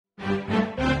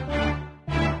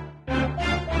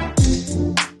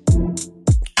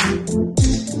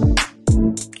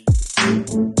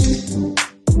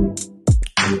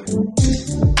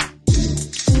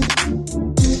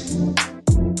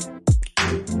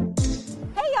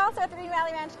we're at the Green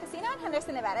Valley Ranch Casino in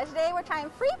Henderson, Nevada. Today we're trying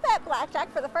free Bet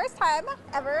Blackjack for the first time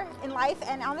ever in life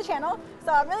and on the channel.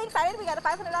 So I'm really excited. We got a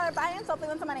 $500 buy-in, so hopefully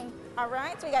win some money. All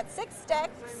right, so we got 6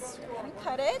 decks. We're gonna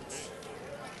cut it.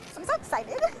 So I'm so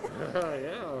excited.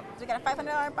 Yeah. So we got a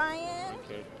 $500 buy-in.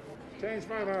 Okay. Change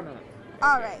 500.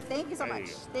 All right, thank you so There much. you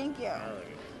go. Thank you. All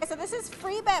right. Okay, so this is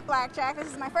free Bet Blackjack. This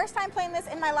is my first time playing this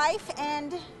in my life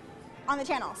and on the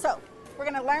channel. So we're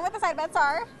gonna learn what the side bets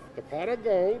are. The pot of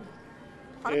gold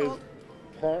Pot of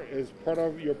gold. is part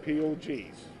of your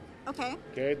POGs. Okay.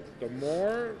 Okay. The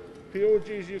more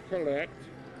POGs you collect,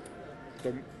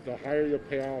 the higher your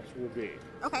payoffs will be.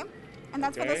 Okay. And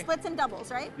that's for the Okay. splits and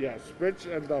doubles, right? Yeah, splits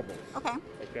and doubles. Okay.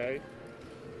 Okay.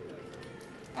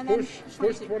 And then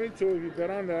Push 22 if you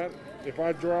bet on that. If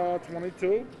I draw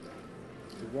 22,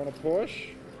 you're going to push,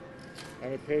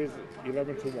 and it pays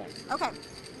 11 to 1. Okay.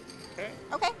 Okay.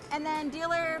 Okay. And then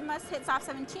dealer must hit soft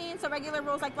 17, so regular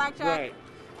rules like blackjack. Right.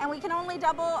 And we can only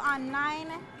double on 9,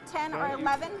 10, or Right.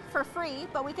 11 for free,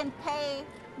 but we can pay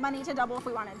money to double if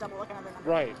we want to double like another number.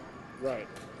 Right. Right.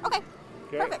 Okay.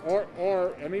 Okay. Perfect.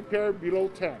 Or any pair below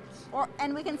 10s.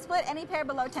 And we can split any pair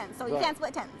below 10, so you Right. can't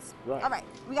split 10s. Right. All right,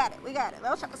 we got it, we got it.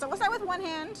 So we'll start with one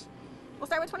hand. We'll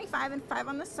start with 25 and 5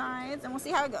 on the sides, and we'll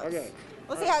see how it goes. Okay.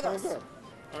 We'll see how it Sounds goes. good.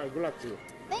 All right. Good luck to you.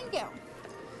 Thank you.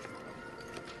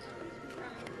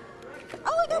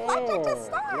 Oh, we got blackjack to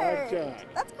start.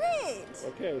 Blackjack. That's great.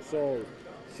 Okay.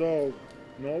 So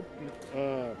no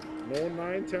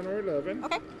 9, 10, or 11.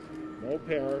 Okay. No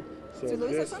pair. So So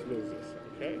lose this this one? loses.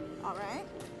 Okay. All right.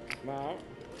 Now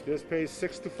this pays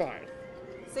 6 to 5.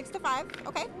 6 to 5.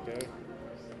 Okay. Okay.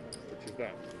 Which is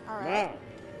that. All right. Now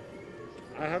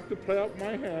I have to play up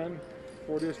my hand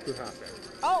for this to happen.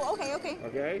 Oh, okay, okay.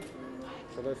 Okay.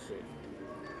 So let's see.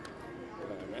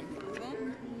 11.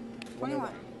 11,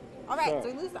 21. All right, so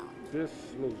we lose that one. This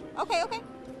loses. Okay, okay.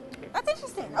 That's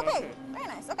interesting. Okay, Okay. very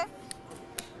nice. Okay.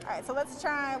 All right, so let's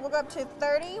try. We'll go up to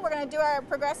 30. We're going to do our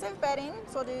progressive betting.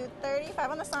 So we'll do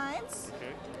 35 on the sides.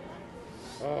 Okay.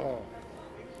 Oh.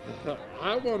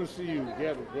 I want to see you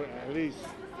get at least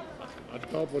a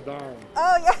double down.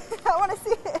 Oh, yeah. I want to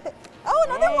see it. Oh,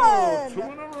 another one.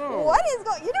 2 in a row. What is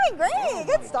going? You're doing great. Oh,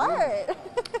 Good my start.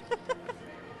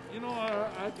 You know,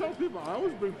 I tell people, I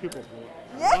always bring people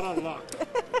for Yeah. a lot of luck.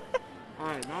 All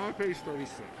right, now I pays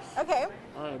 36. Okay.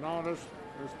 All right, now let's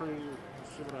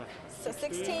see what I... So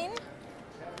 16,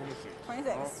 26.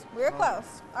 26. Oh, We were oh.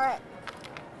 close. All right.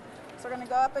 So we're going to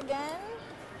go up again.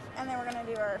 And then we're going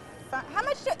to do our... How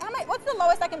much? What's the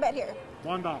lowest I can bet here?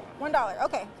 $1. $1.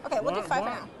 Okay. Okay, we'll do 5 for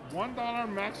now.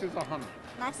 $1 max is 100.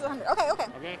 Max is 100. Okay, okay.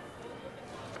 Okay.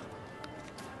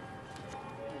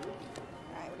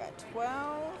 All right, we got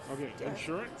 12. Okay.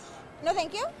 Insurance. No,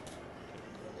 thank you.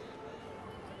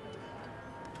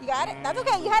 You got it? That's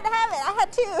okay. You had to have it. I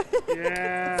had 2.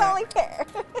 Yeah. It's only fair.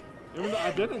 Even though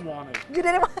I didn't want it, You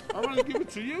didn't want I'm gonna give it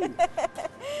to you.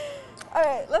 All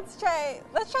right, let's try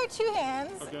 2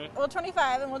 hands. Okay. Well,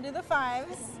 25, and we'll do the 5s.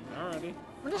 Alrighty.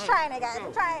 I'm just All trying right, it, guys. let's I'm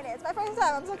go. trying it. It's my first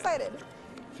time. I'm so excited.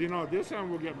 See, now this time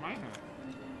we'll get my hand.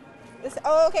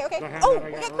 Oh, okay, okay. The hand Oh, that I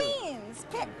we got got earlier. queens.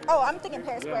 Oh, I'm thinking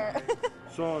pair Yeah. square.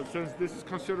 So since this is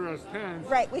considered as tens,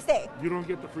 Right, we stay. you don't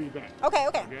get the free bet. Okay,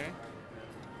 okay. Okay.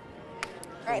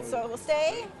 All right, so we'll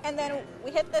stay, and then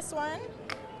we hit this one.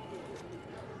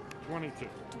 22.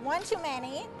 1 too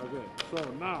many. Okay.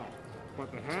 So now,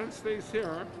 but the hand stays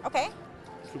here Okay,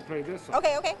 to play this one.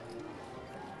 okay, okay.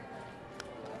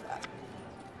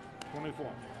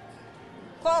 24.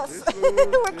 Close. This We're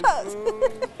lose, close. this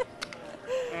lose,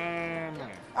 and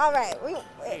 9. All right,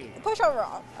 push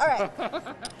overall. All right. All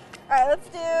right, let's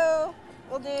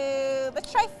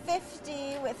try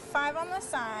 50 with 5 on the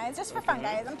sides, just for fun,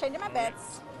 Okay. guys. I'm changing my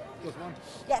bets. Just one.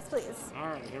 Yes, please. All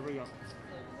right, here we go.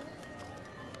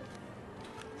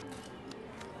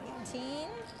 18,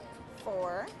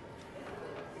 4.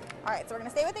 All right, so we're gonna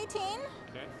stay with 18.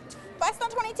 Okay. Bust on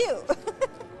 22.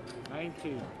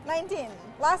 19. 19.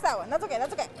 Lost that one. That's okay.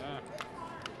 That's okay.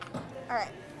 All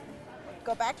right.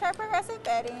 Go back to our progressive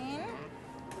betting.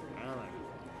 All right.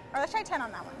 Or let's try 10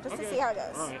 on that one, just to Okay. see how it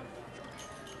goes. All right.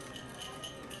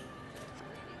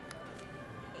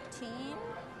 18.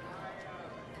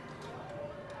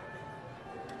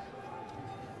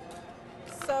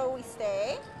 So we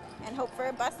stay and hope for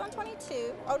a bust on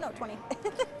 22. Oh no, 20.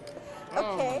 Okay.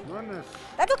 Oh, my goodness.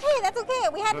 That's okay. That's okay.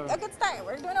 We had a good start.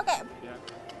 We're doing okay. Yeah.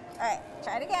 All right.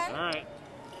 Try it again. All right.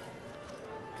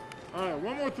 All right,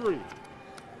 one more 3.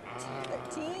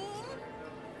 13.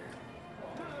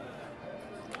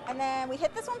 And then we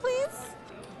hit this one, please.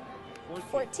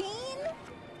 14.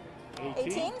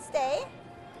 18. Stay.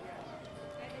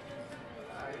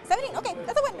 17. Okay,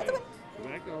 that's a win. That's a win. So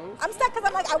that goes. I'm I'm stuck because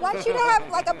I'm like, I want you to have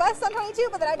like a bust on 22,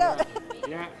 but then I don't.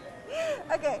 Yeah.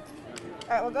 Okay. All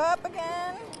right, we'll go up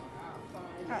again.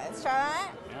 All right, let's try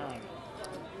that. Yeah.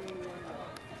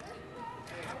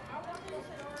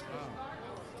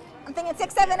 I'm thinking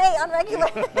 6, 7, 8 on regular.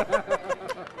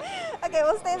 Okay,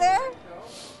 we'll stay there.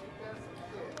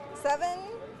 7,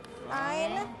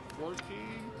 9. 14,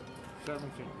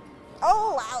 17.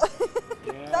 Oh, wow.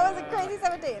 Yeah. That was a crazy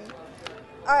 17.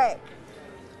 All right.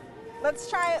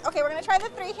 Let's try, okay, we're going to try the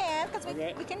 3 hand because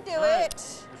we can do right. it.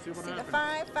 Let's see what the happens.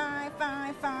 5, 5,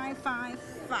 5, 5, 5,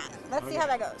 5. Let's see how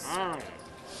that goes. All right.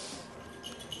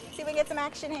 See if we get some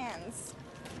action hands.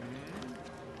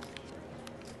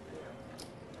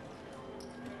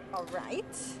 All right.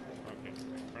 Okay.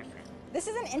 Perfect. This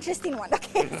is an interesting one.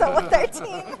 Okay, so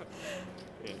 13,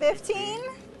 15,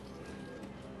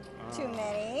 too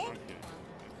many. Okay. It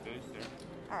stays there.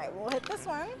 All right, we'll hit this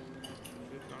one.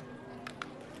 This one.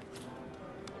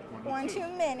 1 22. too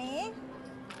many.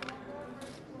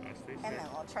 That stays And there. then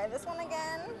we'll try this one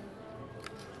again.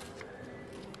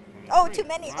 Oh, too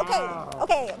many. Wow. Okay.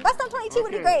 Okay, bust on 22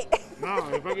 would be great. Now,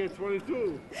 if I get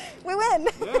 22. We win.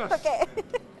 Yes. Okay.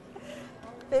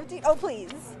 15. Oh,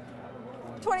 please.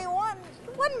 21.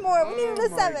 One more. We needed a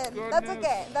my 7. That's goodness.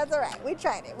 okay. That's all right. We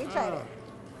tried it. We tried it.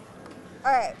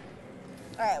 All right.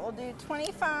 All right, we'll do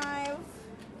 25.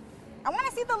 I want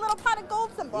to see the little pot of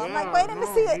gold symbol. I'm like waiting to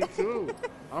see it. Me too.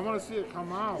 I want to see it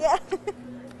come out. Yeah.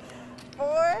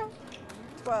 4,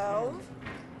 12,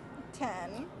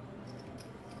 10.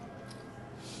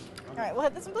 All right, we'll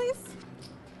hit this one, please.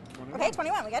 21. Okay,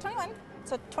 21. We got 21.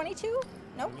 So 22?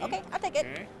 Nope. Okay, I'll take it.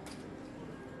 Okay.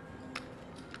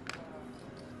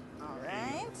 All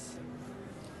right.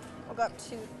 We'll go up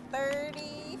to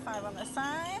 35 on the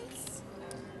sides.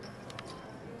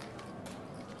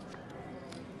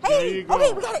 There Hey! you go.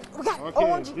 Okay, we got it. We got it. Okay,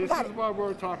 OMG, we this got is it. what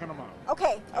we're talking about.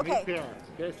 Okay, Any okay. pair.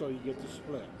 Okay, so you get to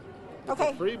split. It's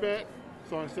Okay. a free bet.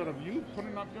 So instead of you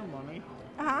putting up your money,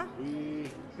 Uh-huh.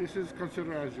 this is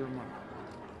considered as your money.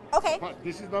 Okay. But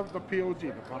this is the POG,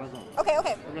 the pot of gold. Okay,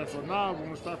 okay. Okay, so now we're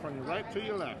going to start from your right to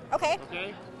your left. Okay.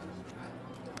 Okay?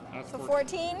 That's So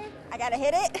 14. I gotta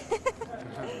hit it.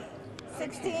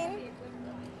 16.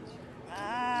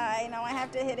 I know I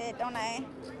have to hit it, don't I?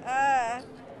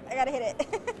 I gotta hit it.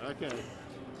 Okay.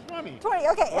 20. 20,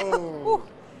 okay. Oh. Ooh,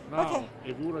 Now, okay.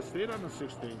 if you would have stayed on the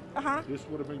 16, this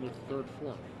would have been your third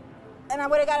floor. And I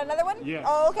would have got another one? Yes.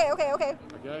 Oh, okay, okay, okay.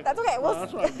 Okay? That's okay. We'll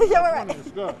That's right. yeah, we're right. 20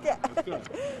 is good. Yeah. That's good.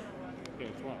 Okay,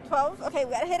 12. 12. Okay,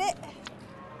 we gotta hit it.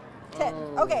 10.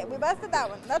 Oh. Okay, we busted that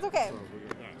one. That's okay. So we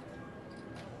get that.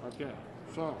 Okay,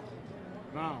 so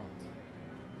now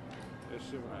let's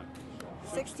see what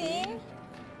happens. 16.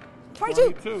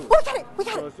 22. 22. We got it. We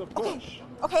got So it. it's a Okay. push.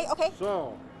 Okay, okay.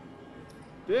 So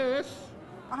this,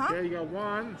 Uh-huh. okay, you got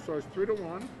 1, so it's 3 to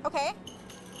 1. Okay.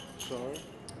 So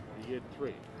you get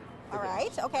 3. All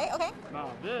right. Okay, okay.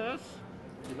 Now this,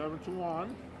 11 to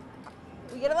 1.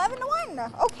 We get 11 to 1.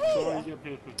 So Okay. you get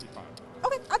paid 55.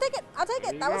 Okay, I'll take it. I'll take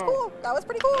There it. you That was go. cool. That was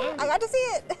pretty cool. Yeah. I got to see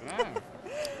it. Yeah.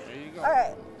 There you go. All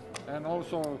right. And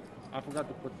also, I forgot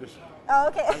to put this. Oh,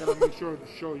 okay. I gotta make sure to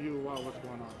show you what's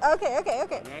going on. Okay, okay,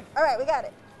 okay. Okay. All right, we got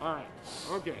it. All right.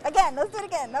 Okay. Again, let's do it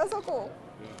again. That was so cool.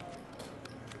 Yeah.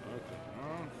 Okay.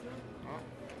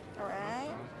 All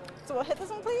right. So we'll hit this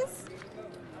one, please.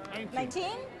 19.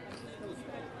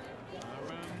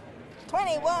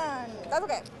 21. That's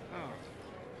okay.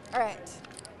 Oh. All right.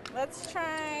 Let's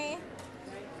try.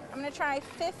 I'm going to try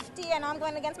 50. I know I'm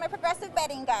going against my progressive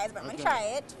betting, guys, but I'm going to Okay. try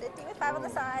it. 50 with 5 on the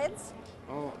sides.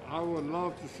 Oh, I would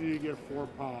love to see you get 4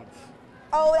 pots.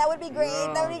 Oh, that would be great.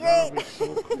 Yeah, that would be great. That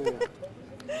would be so cool.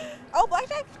 Oh,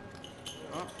 blackjack?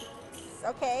 Oh.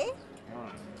 Okay. All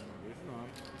right. This one.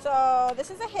 So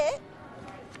this is a hit.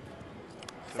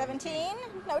 17.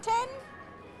 No 10.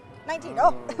 19.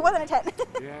 Oh, it wasn't a 10.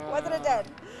 Yeah. Wasn't a 10.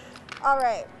 All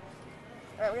right.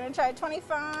 All right, we're going to try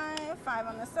 25. 5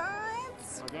 on the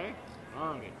sides. Okay.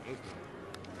 All right. Let's go.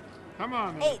 Come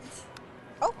on, man. 8.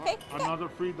 Okay. Yeah. Another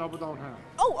free double down hand.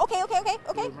 Oh, okay, okay, okay,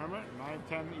 okay. You remember? 9,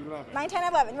 10, 11. 9, 10,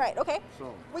 11. Right, okay.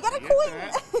 So We got a get coin.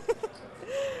 that,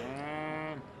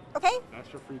 and Okay.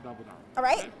 that's your free double down. All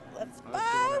right. Okay? Let's see what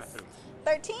bust. happens.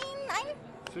 13, 9.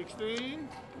 16,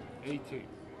 18.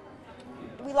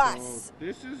 We So lost.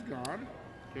 this is gone.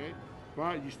 Okay.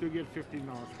 But you still get $15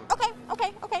 for it. Okay,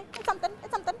 okay, okay. It's something.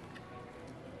 It's something.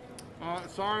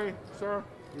 Sorry, sir.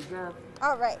 Reserve.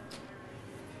 All right.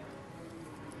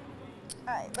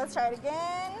 All right, let's try it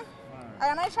again. All All right,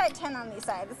 I'm going to try 10 on these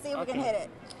sides. Let's see if we can Okay. hit it.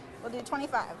 We'll do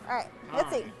 25. All right, All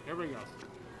let's right, see. Here we go.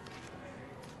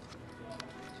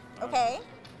 Okay,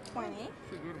 20. It's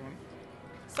a good one.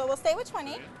 So we'll stay with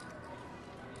 20. Okay.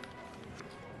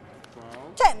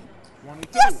 10. 22.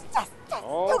 Yes, yes, yes.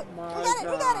 Oh Do it. my We got it,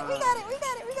 we got it, we God. got it, we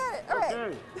got it, we got it. All right.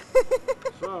 Okay.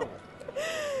 So.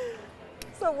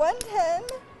 So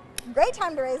 110. Great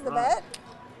time to raise the bet.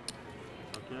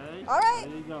 Okay. All right.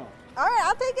 There you go. All right,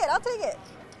 I'll take it. I'll take it.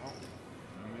 Oh.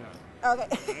 Yeah. Okay.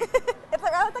 It's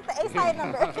like the ace high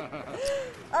number.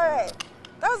 All right.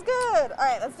 That was good. All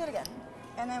right, let's do it again.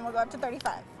 And then we'll go up to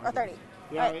 35 or 30.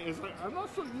 Yeah, right. it's like, I'm not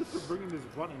so used to bringing this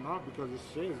button up because it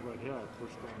says right here,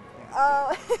 push down.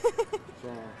 Oh. So.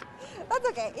 That's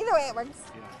okay. Either way, it works.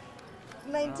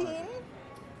 Yeah. 19. Okay.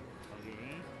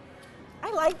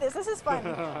 I like this. This is fun.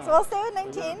 So we'll stay with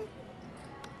 19.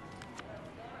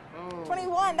 Oh,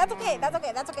 21. That's okay. That's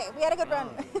okay. That's okay. We had a good run.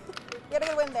 We had a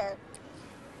good win there.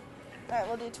 All right,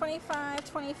 we'll do 25,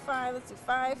 25. Let's do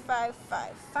 5, 5,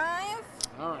 5, 5.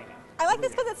 All right. I like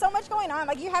this because it's so much going on.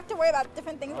 Like, you have to worry about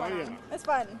different things going on. It's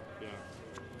fun. Yeah.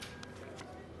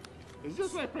 It's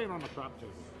just like playing on the crop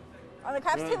table. On the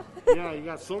craps too? Yeah, you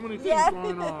got so many things Yeah.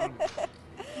 going on.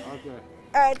 Okay.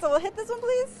 All right, so we'll hit this one,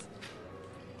 please.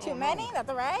 Too Oh, many. no. That's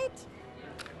all right. Okay,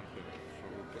 so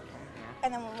we'll put on here.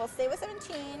 And then we'll stay with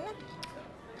 17.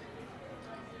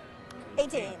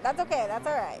 18. That's okay. That's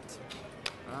all right.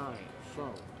 All right,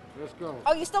 so let's go.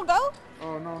 Oh, you still go?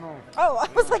 Oh, no. Oh, I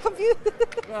was like confused.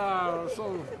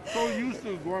 So used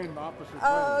to going the opposite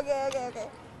Oh, way. okay.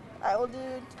 All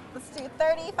right, let's do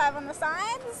 30, 5 on the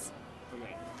sides.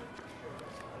 Okay.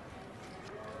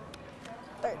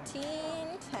 13,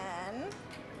 10.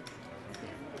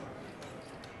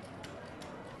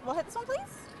 We'll hit this one,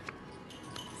 please.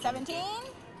 17.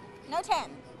 No, 10.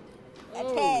 A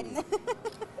Oh. 10.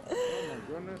 Oh my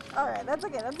goodness. All right, that's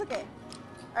okay.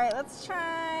 All right,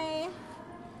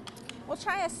 we'll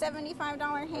try a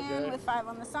 $75 hand Okay. with 5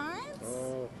 on the sides.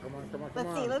 Oh, come on.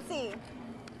 Let's see.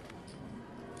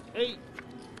 8.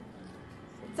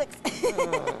 6.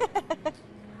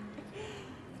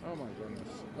 Oh my goodness.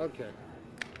 Okay.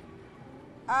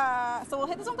 So we'll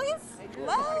hit this one, please. Low?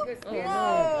 Oh,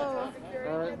 No.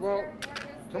 All right, well,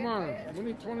 come on. We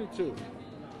need 22.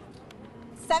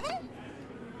 7?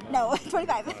 No,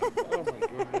 25. Oh my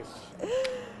goodness.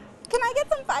 Can I get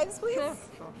some 5s, please? Sure.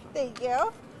 Thank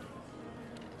you.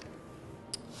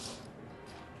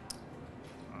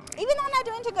 Even though I'm not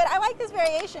doing too good, I like this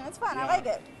variation. It's fun. I Yeah. like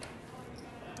it.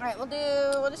 All right,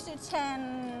 we'll just do 10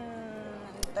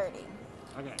 and 30.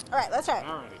 Okay. All right, let's try it.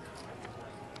 All right.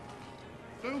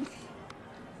 Oof.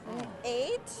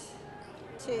 8,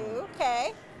 2,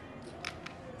 okay.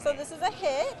 So this is a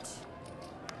hit.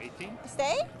 18?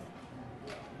 Stay?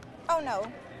 Oh, no.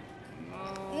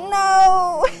 No.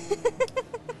 No! Oh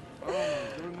my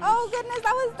goodness. Oh, goodness,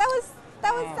 that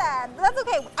was sad. But that's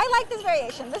okay. I like this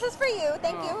variation. This is for you.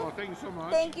 Thank you. Oh, thank you so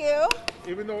much. Thank you.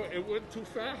 Even though it went too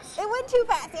fast. It went too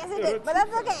fast. Yes, it It did. went But too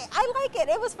that's fast. okay. I like it.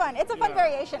 It was fun. It's a fun Yeah.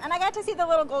 variation. And I got to see the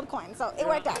little gold coin. So it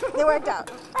worked out. It worked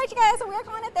out. All right, you guys. So we're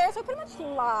calling it there. So we pretty much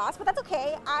lost. But that's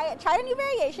okay. I tried a new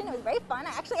variation. It was very fun.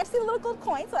 I see the little gold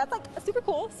coin. So that's like super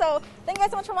cool. So thank you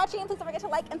guys so much for watching. Please don't forget to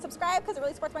like and subscribe because it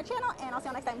really supports my channel. And I'll see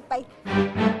you next time. Bye.